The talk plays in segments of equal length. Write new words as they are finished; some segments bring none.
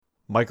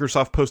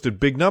Microsoft posted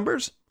big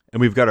numbers,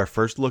 and we've got our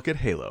first look at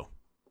Halo.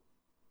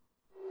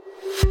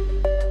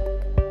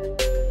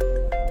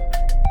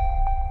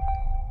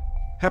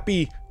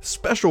 Happy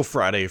Special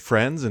Friday,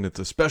 friends, and it's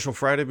a special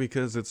Friday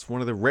because it's one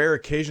of the rare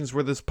occasions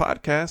where this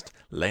podcast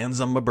lands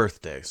on my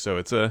birthday. So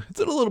it's a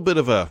little bit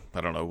of a,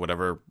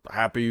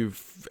 happy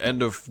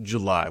end of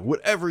July,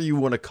 whatever you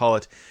want to call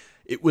it.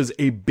 It was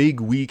a big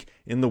week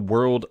in the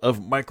world of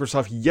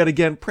Microsoft yet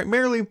again,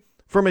 primarily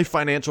from a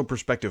financial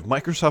perspective.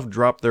 Microsoft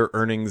dropped their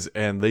earnings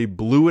and they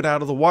blew it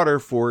out of the water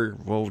for,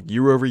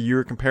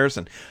 year-over-year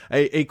comparison.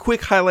 A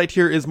quick highlight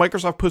here is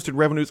Microsoft posted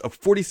revenues of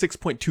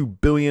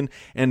 $46.2 billion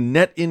and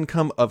net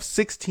income of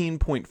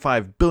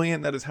 $16.5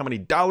 billion. That is how many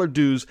dollar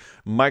dues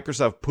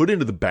Microsoft put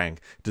into the bank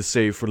to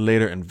save for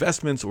later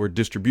investments or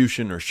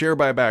distribution or share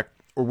buyback,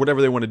 or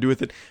whatever they want to do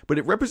with it, but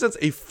it represents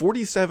a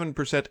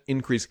 47%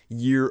 increase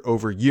year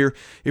over year.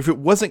 If it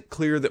wasn't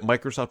clear that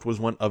Microsoft was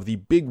one of the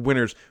big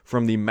winners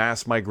from the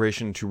mass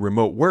migration to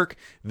remote work,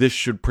 this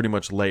should pretty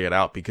much lay it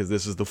out, because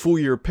this is the full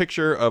year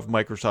picture of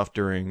Microsoft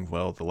during,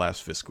 the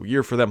last fiscal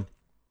year for them.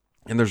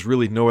 And there's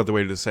really no other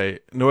way to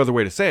say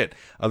it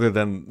other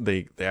than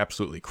they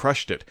absolutely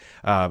crushed it.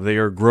 They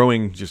are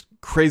growing just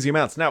crazy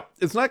amounts. Now,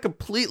 it's not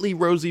completely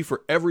rosy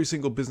for every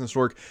single business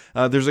org.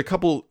 There's a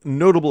couple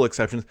notable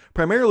exceptions,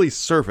 primarily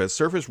Surface.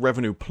 Surface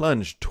revenue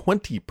plunged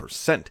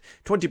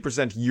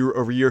 20% year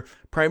over year,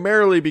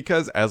 primarily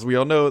because, as we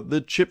all know,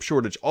 the chip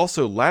shortage.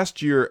 Also,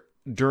 last year,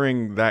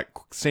 during that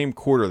same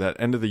quarter, that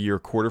end of the year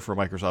quarter for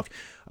Microsoft,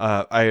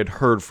 I had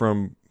heard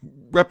from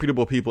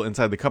reputable people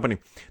inside the company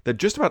that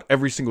just about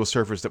every single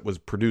Surface that was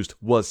produced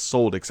was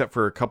sold, except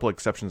for a couple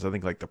exceptions. I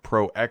think like the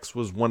Pro X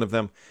was one of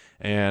them,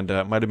 and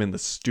it might have been the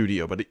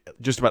Studio, but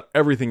just about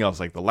everything else,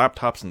 like the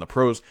laptops and the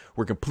Pros,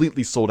 were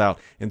completely sold out.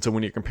 And so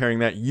when you're comparing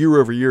that year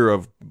over year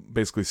of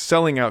basically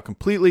selling out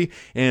completely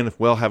and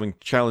having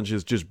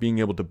challenges just being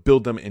able to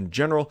build them in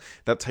general,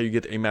 that's how you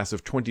get a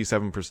massive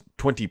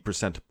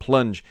 20%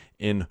 plunge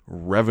in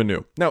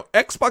revenue. Now,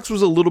 Xbox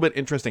was a little bit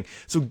interesting.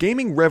 So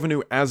gaming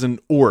revenue as an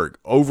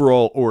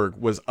overall org,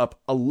 was up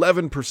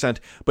 11%,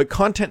 but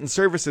content and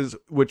services,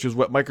 which is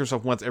what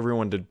Microsoft wants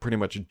everyone to pretty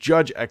much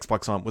judge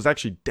Xbox on, was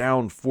actually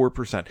down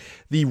 4%.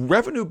 The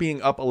revenue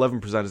being up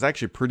 11% is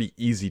actually pretty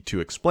easy to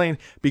explain,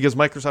 because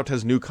Microsoft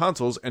has new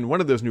consoles, and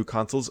one of those new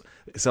consoles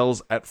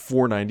sells at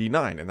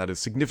 $499, and that is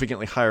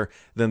significantly higher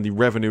than the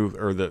revenue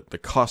or the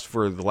cost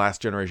for the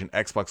last generation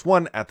Xbox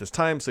One at this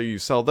time. So you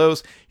sell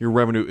those, your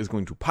revenue is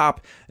going to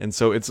pop, and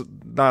so it's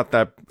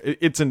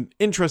an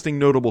interesting,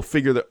 notable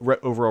figure that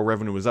overall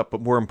revenue is up,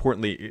 but more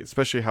importantly,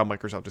 especially how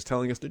Microsoft is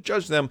telling us to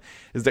judge them,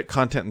 is that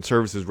content and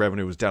services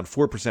revenue was down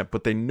 4%,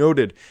 but they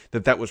noted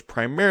that was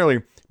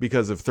primarily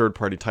because of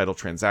third-party title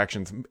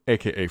transactions,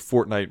 aka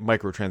Fortnite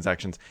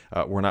microtransactions,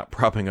 were not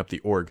propping up the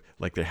org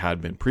like they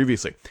had been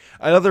previously.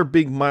 Another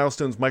big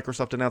milestones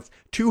Microsoft announced: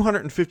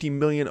 250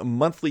 million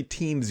monthly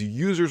Teams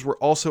users were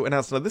also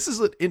announced. Now, this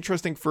is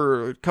interesting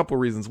for a couple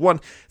of reasons. One,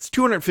 it's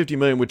 250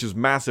 million, which is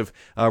massive,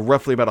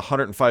 roughly about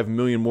 105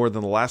 million more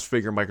than the last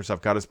figure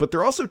Microsoft got us, but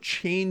they're also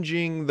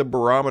changing the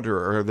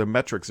barometer, or the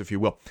metrics, if you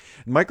will.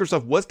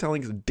 Microsoft was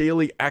telling us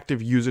daily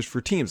active users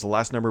for Teams. The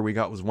last number we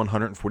got was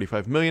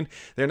 145 million.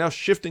 They're now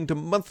shifting to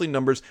monthly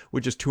numbers,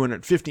 which is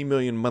 250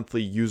 million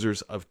monthly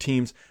users of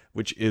Teams,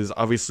 which is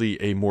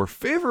obviously a more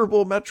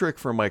favorable metric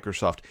for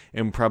Microsoft,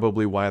 and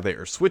probably why they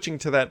are switching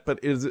to that.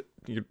 But to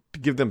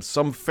give them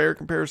some fair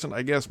comparison,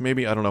 I guess,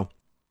 maybe, I don't know.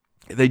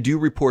 They do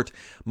report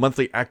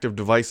monthly active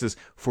devices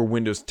for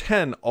Windows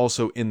 10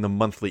 also in the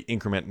monthly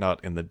increment,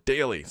 not in the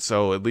daily.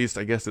 So at least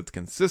I guess it's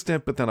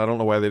consistent, but then I don't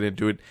know why they didn't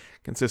do it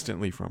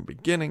consistently from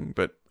beginning,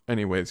 but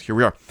anyways, here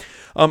we are.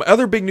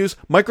 Other big news,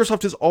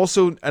 Microsoft has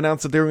also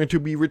announced that they're going to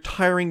be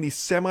retiring the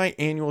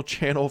semi-annual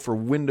channel for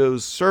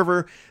Windows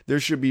Server. There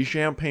should be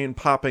champagne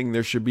popping.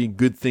 There should be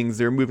good things.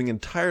 They're moving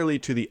entirely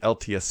to the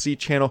LTSC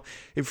channel.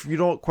 If you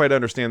don't quite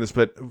understand this,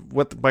 but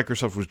what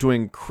Microsoft was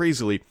doing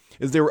crazily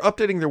is they were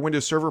updating their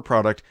Windows Server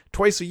product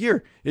twice a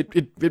year.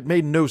 It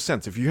made no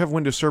sense. If you have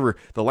Windows Server,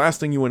 the last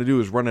thing you want to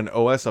do is run an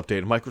OS update.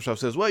 And Microsoft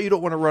says, well, you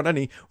don't want to run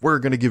any. We're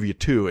going to give you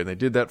two. And they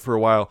did that for a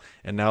while.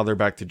 And now they're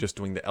back to just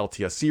doing the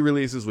LTSC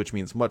releases, which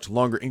means much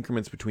longer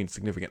increments between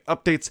significant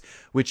updates,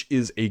 which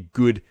is a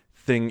good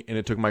thing. And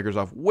it took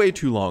Microsoft way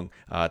too long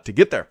to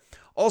get there.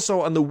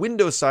 Also, on the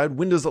Windows side,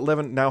 Windows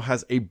 11 now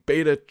has a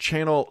beta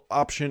channel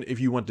option if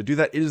you want to do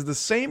that. It is the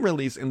same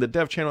release in the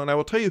dev channel, and I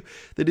will tell you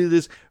that it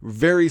is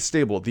very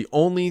stable. The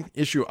only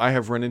issue I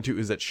have run into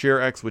is that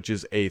ShareX, which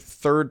is a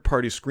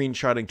third-party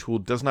screenshotting tool,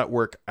 does not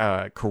work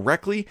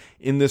correctly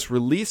in this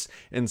release,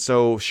 and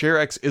so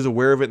ShareX is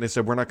aware of it, and they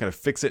said we're not going to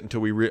fix it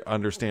until we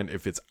understand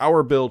if it's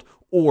our build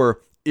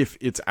or if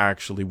it's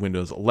actually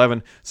Windows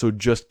 11, so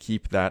just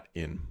keep that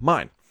in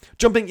mind.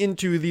 Jumping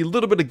into the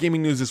little bit of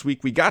gaming news this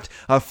week, we got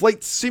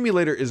Flight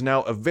Simulator is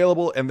now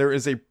available, and there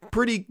is a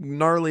pretty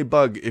gnarly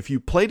bug. If you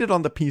played it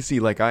on the PC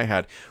like I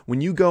had,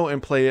 when you go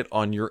and play it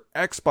on your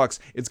Xbox,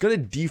 it's going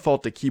to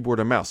default to keyboard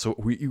and mouse. So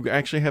what you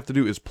actually have to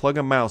do is plug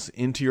a mouse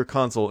into your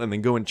console and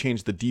then go and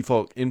change the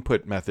default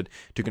input method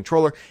to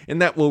controller,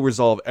 and that will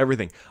resolve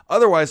everything.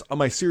 Otherwise, on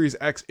my Series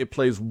X, it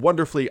plays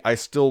wonderfully. I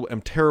still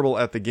am terrible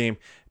at the game,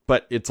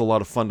 but it's a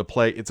lot of fun to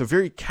play. It's a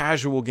very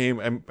casual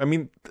game. I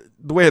mean,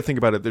 the way I think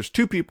about it, there's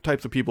two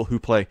types of people who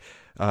play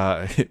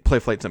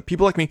Flight Sim.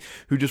 People like me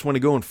who just want to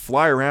go and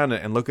fly around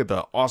and look at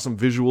the awesome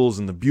visuals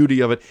and the beauty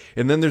of it.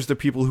 And then there's the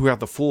people who have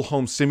the full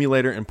home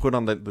simulator and put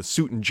on the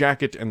suit and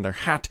jacket and their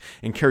hat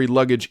and carry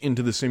luggage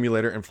into the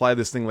simulator and fly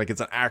this thing like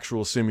it's an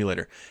actual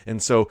simulator.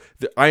 And so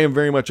I am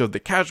very much of the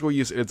casual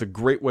use. It's a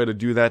great way to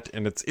do that,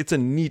 and it's a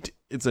neat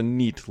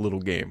little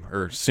game,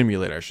 or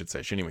simulator, I should say.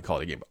 I shouldn't even call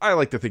it a game, but I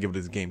like to think of it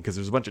as a game because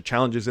there's a bunch of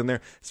challenges in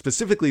there.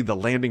 Specifically, the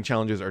landing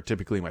challenges are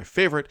typically my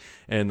favorite,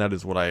 and that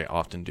is what I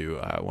often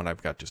do when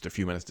I've got just a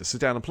few minutes to sit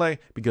down and play,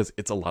 because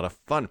it's a lot of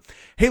fun.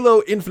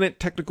 Halo Infinite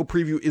technical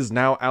preview is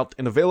now out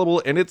and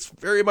available, and it's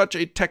very much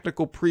a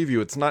technical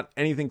preview. It's not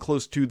anything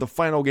close to the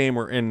final game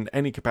or in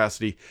any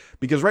capacity,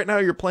 because right now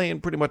you're playing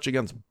pretty much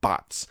against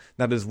bots.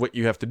 That is what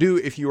you have to do.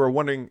 If you are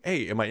wondering,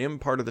 hey, am I in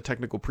part of the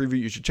technical preview,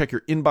 you should check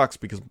your inbox,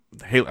 because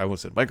I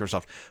said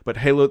Microsoft, but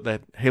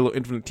that Halo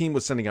Infinite team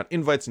was sending out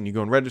invites, and you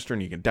go and register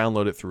and you can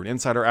download it through an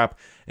insider app,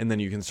 and then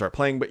you can start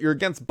playing. But you're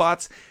against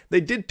bots.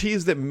 They did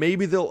tease that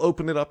maybe they'll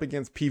open it up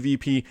against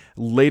PvP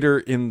later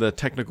in the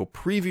technical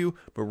preview,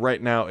 but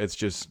right now it's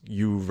just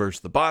you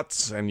versus the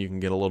bots, and you can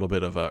get a little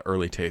bit of an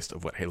early taste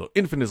of what Halo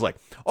Infinite is like.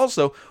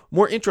 Also,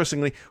 more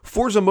interestingly,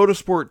 Forza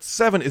Motorsport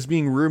 7 is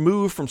being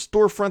removed from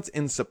storefronts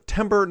in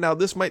September. Now,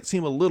 this might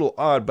seem a little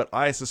odd, but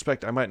I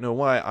suspect I might know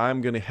why.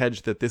 I'm going to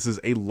hedge that this is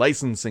a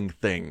licensing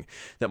thing,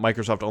 that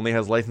Microsoft only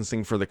has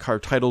licensing for the car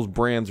titles,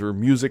 brands, or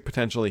music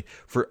potentially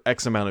for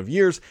X amount of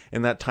years,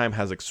 and that time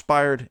has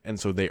expired, and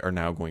so they are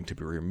now going to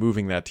be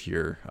removing that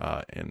here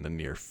in the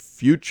near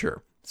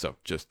future. So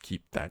just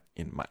keep that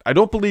in mind. I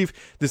don't believe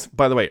this,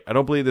 by the way, I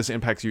don't believe this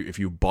impacts you if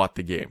you bought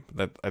the game.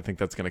 I think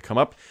that's going to come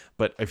up,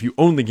 but if you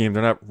own the game,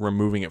 they're not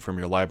removing it from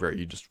your library.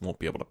 You just won't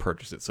be able to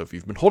purchase it. So if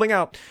you've been holding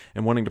out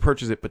and wanting to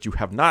purchase it, but you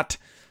have not,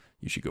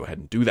 you should go ahead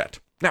and do that.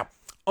 Now,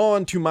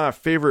 on to my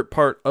favorite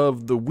part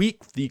of the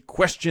week, the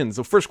questions.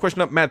 So first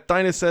question up, Matt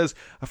Dynas says,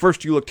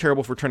 first, you look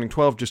terrible for turning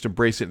 12. Just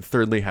embrace it. And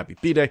thirdly, happy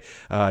B-Day.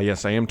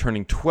 Yes, I am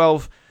turning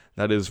 12.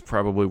 That is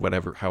probably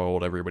how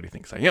old everybody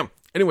thinks I am.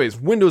 Anyways,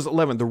 Windows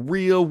 11, the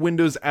real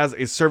Windows as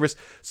a service.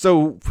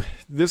 So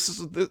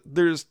there's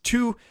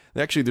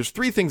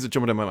three things that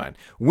jump into my mind.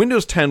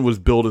 Windows 10 was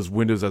built as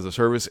Windows as a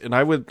service, and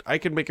I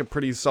could make a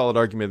pretty solid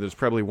argument that it's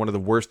probably one of the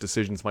worst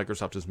decisions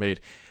Microsoft has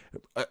made,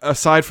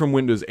 aside from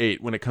Windows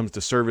 8, when it comes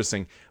to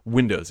servicing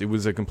Windows. It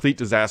was a complete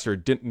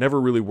disaster. It never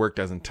really worked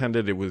as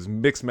intended. It was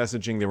mixed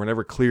messaging. They were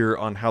never clear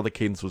on how the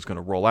cadence was going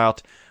to roll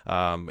out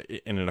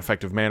in an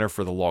effective manner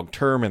for the long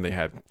term, and they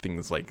had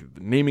things like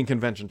naming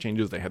convention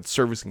changes. They had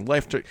servicing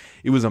life.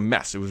 It was a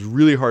mess. It was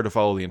really hard to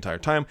follow the entire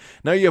time.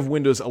 Now you have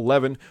Windows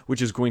 11,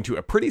 which is going to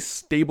a pretty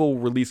stable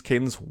release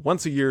cadence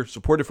once a year,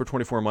 supported for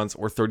 24 months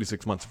or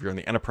 36 months if you're in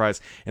the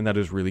enterprise, and that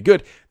is really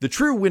good. The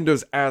true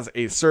Windows as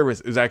a service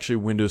is actually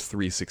Windows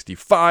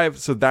 365,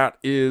 so that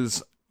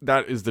is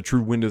the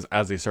true Windows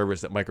as a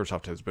service that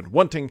Microsoft has been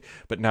wanting,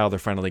 but now they're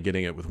finally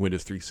getting it with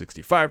Windows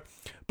 365.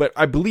 But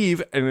I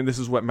believe, and this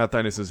is what Matt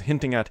Dynas is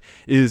hinting at,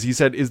 is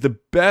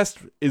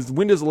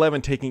Windows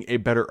 11 taking a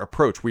better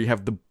approach, where you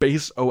have the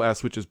base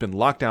OS, which has been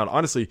locked down.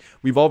 Honestly,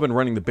 we've all been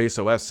running the base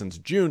OS since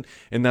June,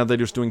 and now they're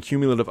just doing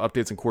cumulative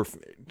updates and core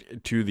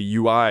to the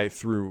UI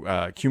through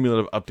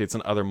cumulative updates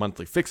and other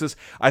monthly fixes.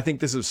 I think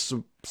this is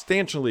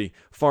substantially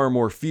far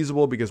more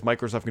feasible because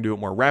Microsoft can do it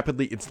more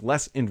rapidly. It's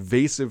less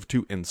invasive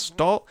to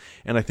install,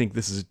 and I think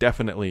this is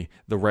definitely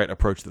the right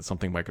approach. That's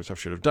something Microsoft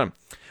should have done.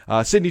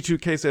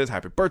 Sydney2K says,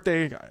 happy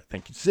birthday.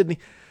 Thank you, Sydney.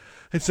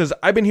 It says,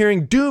 I've been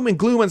hearing doom and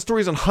gloom on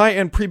stories on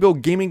high-end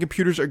pre-built gaming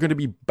computers are going to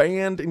be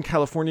banned in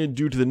California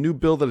due to the new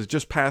bill that has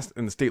just passed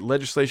in the state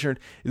legislature.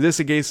 Is this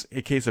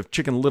a case of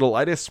chicken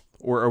little-itis,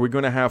 or are we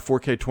going to have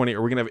 4K 20?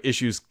 Are we going to have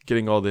issues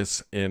getting all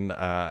this in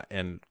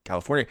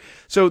California?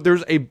 So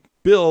there's a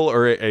bill,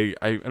 or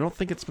I don't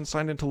think it's been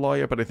signed into law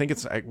yet, but I think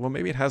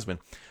maybe it has been.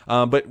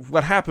 But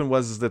what happened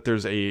was that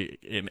there's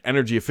an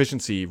energy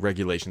efficiency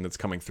regulation that's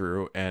coming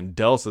through, and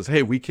Dell says,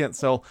 hey, we can't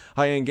sell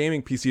high-end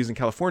gaming PCs in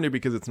California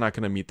because it's not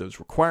going to meet those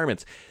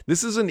requirements.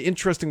 This is an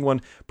interesting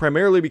one,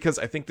 primarily because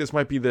I think this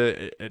might be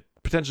the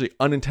potentially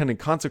unintended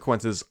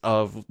consequences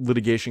of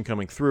litigation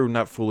coming through,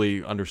 not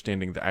fully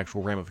understanding the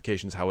actual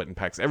ramifications, how it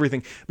impacts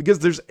everything, because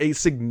there's a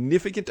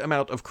significant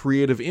amount of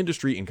creative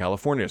industry in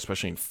California,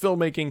 especially in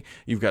filmmaking.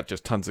 You've got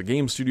just tons of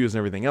game studios and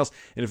everything else,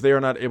 and if they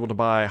are not able to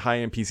buy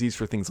high-end PCs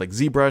for things like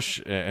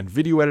ZBrush and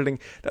video editing,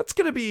 that's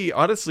going to be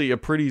honestly a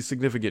pretty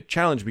significant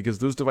challenge, because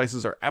those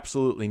devices are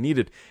absolutely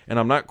needed, and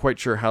I'm not quite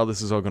sure how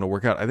this is all going to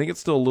work out. I think it's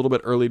still a little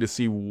bit early to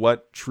see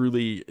what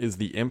truly is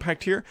the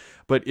impact here,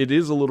 but it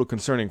is a little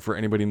concerning for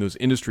anybody in those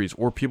industries,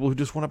 or people who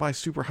just want to buy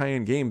super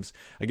high-end games.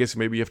 I guess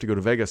maybe you have to go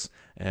to Vegas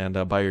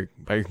and buy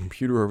your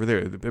computer over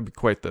there. That'd be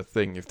quite the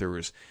thing if there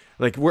was,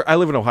 like, where I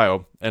live in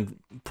Ohio, and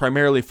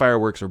primarily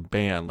fireworks are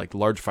banned, like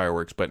large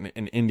fireworks, but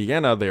in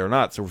Indiana they are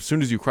not. So as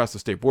soon as you cross the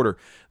state border,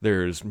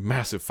 there's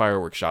massive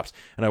fireworks shops,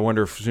 and I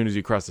wonder if as soon as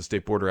you cross the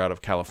state border out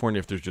of California,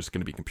 if there's just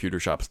going to be computer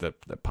shops that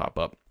pop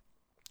up.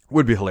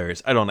 Would be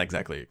hilarious. I don't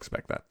exactly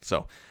expect that.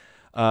 So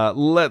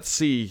let's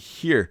see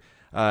here.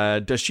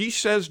 Dashish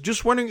says,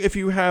 just wondering if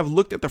you have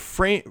looked at the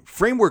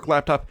Framework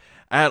laptop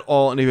at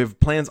all, and if you have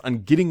plans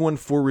on getting one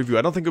for review.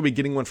 I don't think I'll be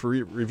getting one for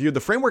review.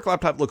 The Framework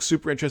laptop looks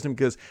super interesting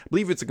because I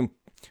believe it's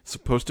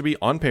supposed to be,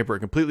 on paper, a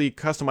completely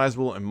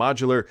customizable and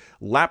modular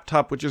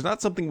laptop, which is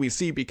not something we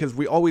see because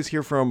we always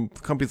hear from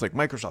companies like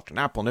Microsoft and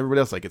Apple and everybody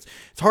else, like it's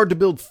hard to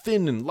build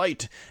thin and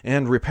light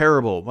and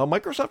repairable. Well,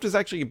 Microsoft has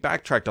actually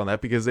backtracked on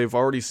that because they've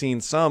already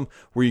seen some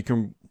where you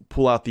can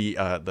pull out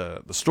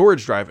the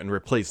storage drive and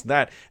replace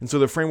that. And so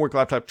the Framework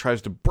laptop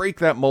tries to break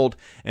that mold,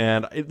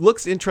 and it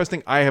looks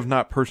interesting. I have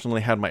not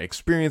personally had my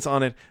experience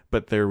on it,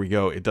 but there we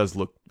go. It does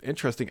look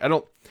interesting.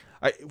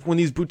 When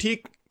these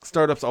boutique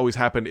startups always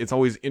happen, it's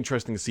always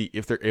interesting to see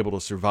if they're able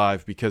to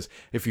survive, because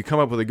if you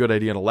come up with a good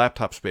idea in a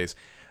laptop space,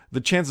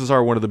 the chances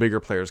are one of the bigger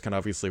players can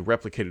obviously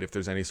replicate it if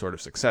there's any sort of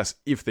success,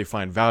 if they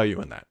find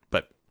value in that.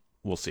 But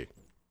we'll see.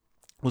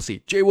 We'll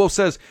see. Jay Wolf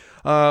says,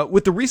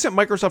 with the recent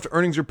Microsoft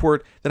earnings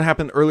report that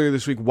happened earlier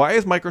this week, why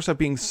is Microsoft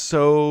being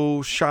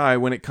so shy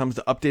when it comes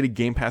to updated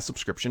Game Pass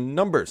subscription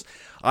numbers?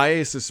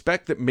 I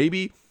suspect that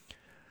maybe...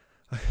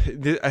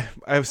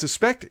 I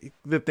suspect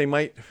that they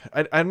might...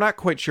 I'm not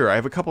quite sure. I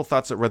have a couple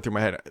thoughts that run through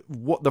my head.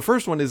 The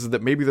first one is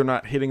that maybe they're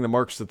not hitting the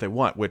marks that they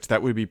want, which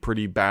that would be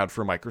pretty bad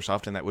for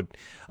Microsoft, and that would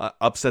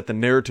upset the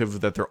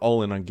narrative that they're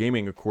all in on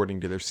gaming, according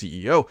to their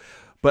CEO.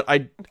 But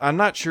I'm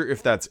not sure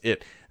if that's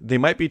it. They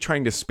might be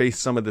trying to space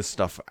some of this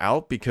stuff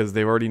out because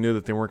they already knew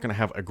that they weren't going to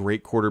have a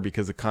great quarter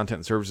because the content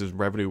and services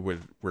revenue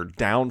were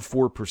down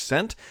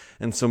 4%.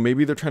 And so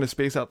maybe they're trying to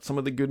space out some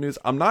of the good news.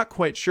 I'm not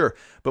quite sure,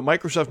 but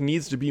Microsoft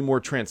needs to be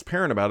more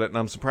transparent about it. And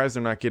I'm surprised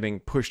they're not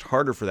getting pushed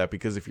harder for that,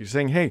 because if you're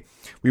saying, hey,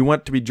 we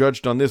want to be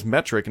judged on this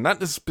metric, and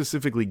not just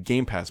specifically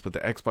Game Pass, but the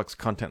Xbox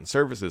content and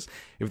services,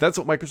 if that's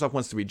what Microsoft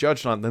wants to be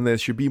judged on, then they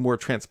should be more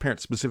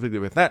transparent specifically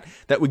with that.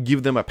 That would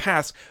give them a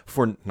pass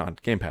for,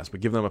 not Game Pass, but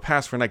give them a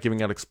pass for not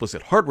giving out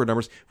explicit hardware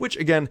numbers, which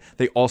again,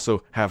 they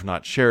also have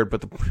not shared.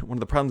 But one of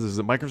the problems is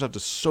that Microsoft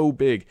is so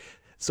big,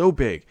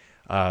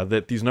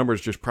 that these numbers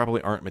just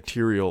probably aren't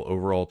material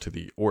overall to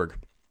the org.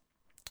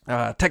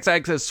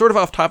 TechZag says, sort of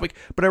off topic,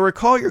 but I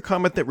recall your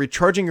comment that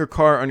recharging your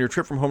car on your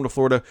trip from home to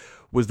Florida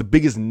was the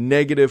biggest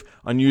negative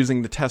on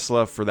using the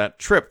Tesla for that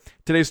trip.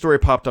 Today's story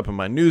popped up in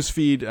my news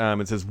feed.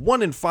 It says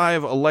 1 in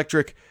 5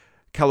 electric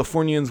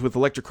Californians with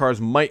electric cars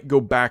might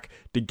go back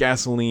to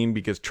gasoline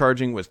because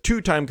charging was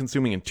too time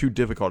consuming and too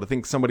difficult. I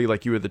think somebody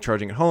like you with the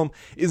charging at home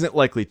isn't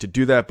likely to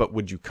do that, but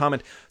would you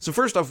comment? So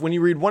first off, when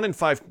you read 1 in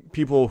 5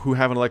 people who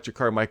have an electric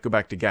car might go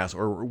back to gas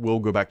or will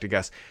go back to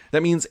gas,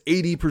 that means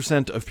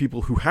 80% of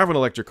people who have an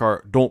electric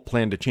car don't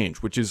plan to change,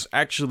 which is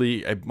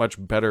actually a much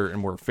better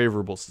and more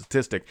favorable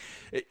statistic.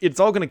 It's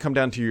all going to come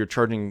down to your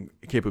charging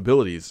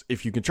capabilities.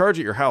 If you can charge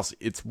at your house,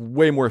 it's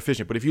way more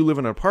efficient. But if you live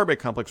in an apartment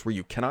complex where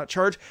you cannot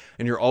charge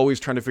and you're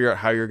always trying to figure out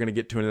how you're going to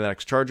get to the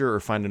next charger or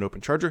find an open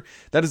charger,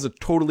 that is a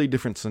totally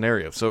different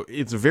scenario. So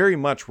it's very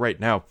much right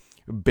now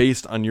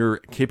based on your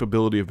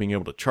capability of being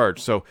able to charge.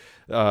 So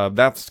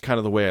that's kind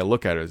of the way I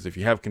look at it, is if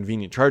you have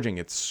convenient charging,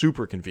 it's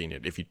super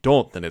convenient. If you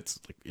don't, then it's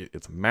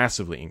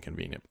massively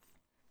inconvenient.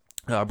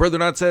 Brother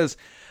Nod says,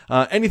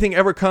 anything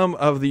ever come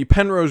of the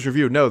Penrose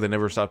review? No, they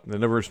never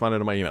responded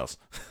to my emails.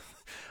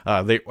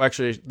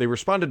 They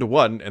responded to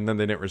one, and then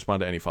they didn't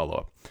respond to any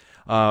follow-up.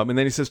 And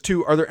then he says,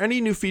 2, are there any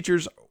new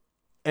features,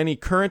 any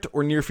current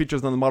or near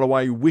features on the Model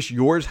Y you wish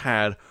yours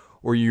had,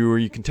 or are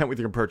you content with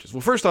your purchase?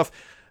 Well, first off,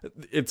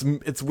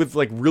 it's with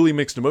like really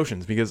mixed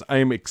emotions, because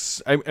I'm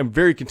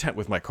very content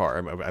with my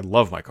car. I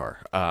love my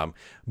car.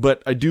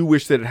 But I do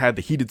wish that it had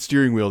the heated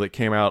steering wheel that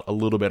came out a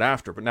little bit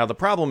after. But now the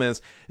problem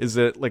is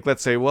that, like,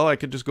 let's say, well, I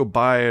could just go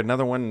buy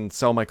another one and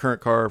sell my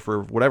current car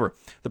for whatever.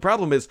 The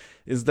problem is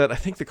that I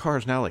think the car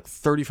is now like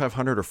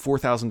 $3,500 or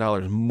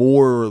 $4,000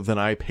 more than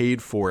I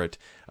paid for it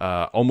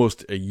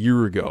almost a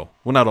year ago.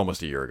 Well, not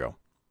almost a year ago.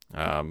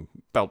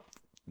 About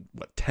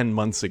 10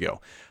 months ago.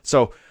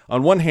 So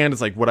on one hand,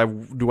 it's like,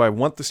 do I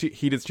want the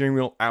heated steering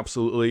wheel?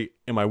 Absolutely.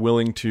 Am I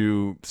willing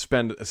to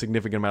spend a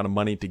significant amount of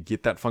money to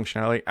get that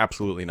functionality?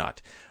 Absolutely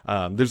not.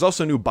 There's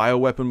also a new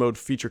bioweapon mode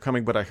feature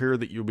coming, but I hear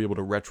that you'll be able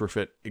to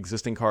retrofit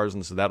existing cars,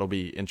 and so that'll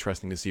be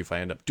interesting to see if I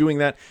end up doing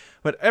that.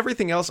 But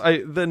everything else,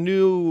 the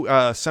new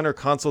center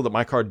console that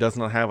my car does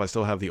not have, I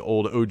still have the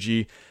old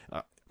OG.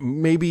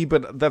 Maybe,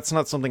 but that's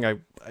not something I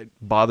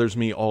bothers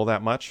me all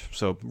that much.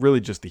 So really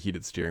just the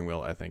heated steering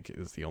wheel, I think,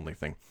 is the only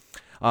thing.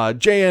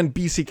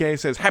 JNBCK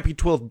says, happy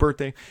 12th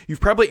birthday. You've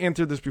probably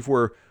answered this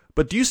before,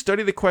 but do you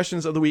study the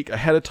questions of the week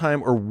ahead of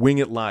time or wing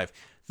it live?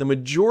 The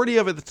majority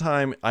of it the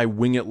time, I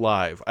wing it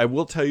live. I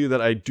will tell you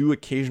that I do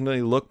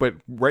occasionally look, but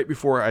right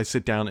before I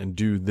sit down and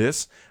do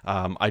this,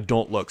 I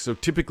don't look. So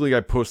typically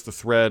I post the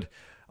thread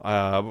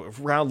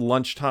around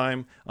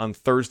lunchtime on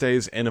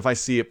Thursdays, and if I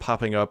see it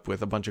popping up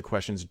with a bunch of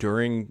questions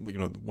during,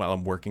 while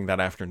I'm working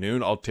that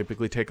afternoon, I'll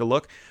typically take a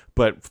look.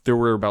 But there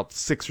were about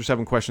 6 or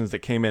 7 questions that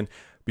came in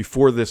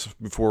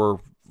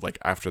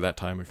after that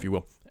time, if you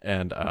will.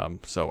 And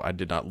so I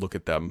did not look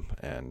at them,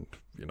 and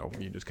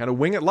you just kind of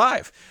wing it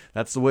live.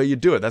 That's the way you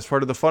do it. That's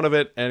part of the fun of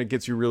it, and it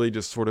gets you really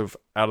just sort of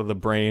out of the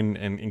brain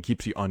and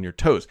keeps you on your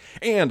toes.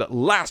 And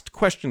last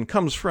question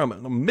comes from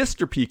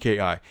Mr.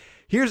 PKI.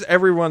 Here's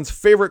everyone's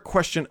favorite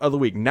question of the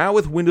week. Now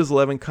with Windows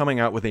 11 coming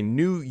out with a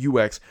new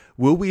UX,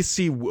 will we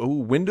see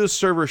Windows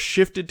Server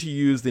shifted to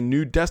use the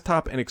new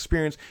desktop and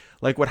experience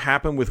like what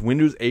happened with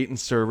Windows 8 and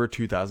Server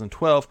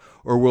 2012?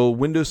 Or will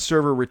Windows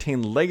Server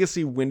retain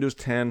legacy Windows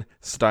 10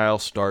 style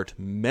start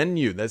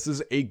menu? This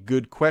is a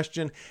good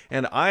question,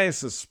 and I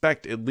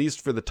suspect, at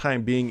least for the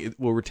time being, it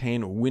will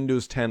retain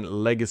Windows 10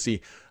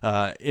 legacy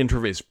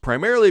interface,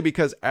 primarily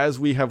because, as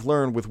we have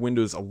learned with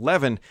Windows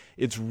 11,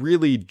 it's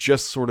really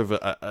just sort of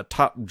a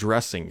top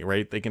dressing,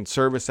 right? They can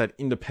service that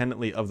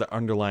independently of the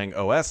underlying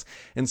OS,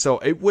 and so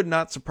it would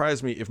not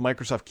surprise me if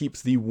Microsoft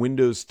keeps the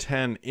Windows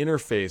 10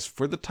 interface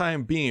for the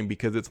time being,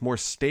 because it's more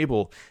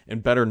stable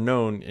and better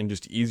known and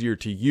just easier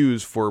to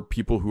use for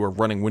people who are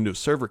running Windows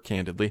Server,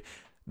 candidly,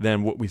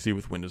 than what we see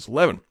with Windows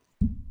 11.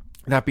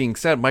 That being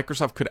said,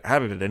 Microsoft could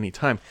add it at any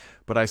time,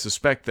 but I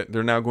suspect that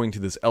they're now going to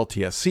this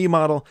LTSC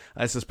model.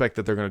 I suspect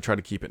that they're going to try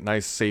to keep it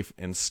nice, safe,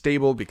 and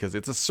stable because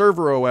it's a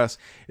server OS.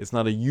 It's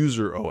not a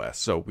user OS,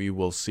 so we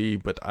will see,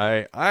 but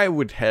I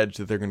would hedge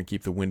that they're going to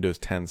keep the Windows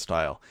 10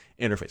 style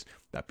interface.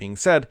 That being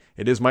said,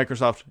 it is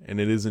Microsoft, and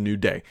it is a new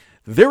day.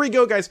 There we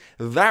go, guys.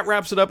 That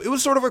wraps it up. It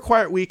was sort of a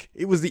quiet week.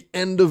 It was the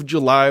end of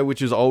July,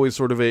 which is always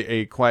sort of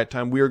a quiet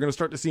time. We are going to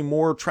start to see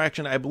more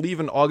traction, I believe,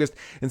 in August,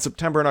 and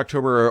September and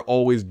October are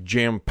always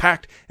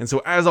jam-packed. And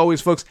so, as always,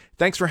 folks,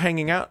 thanks for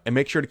hanging out, and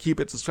make sure to keep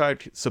it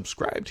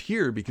subscribed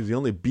here, because the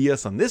only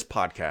BS on this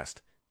podcast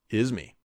is me.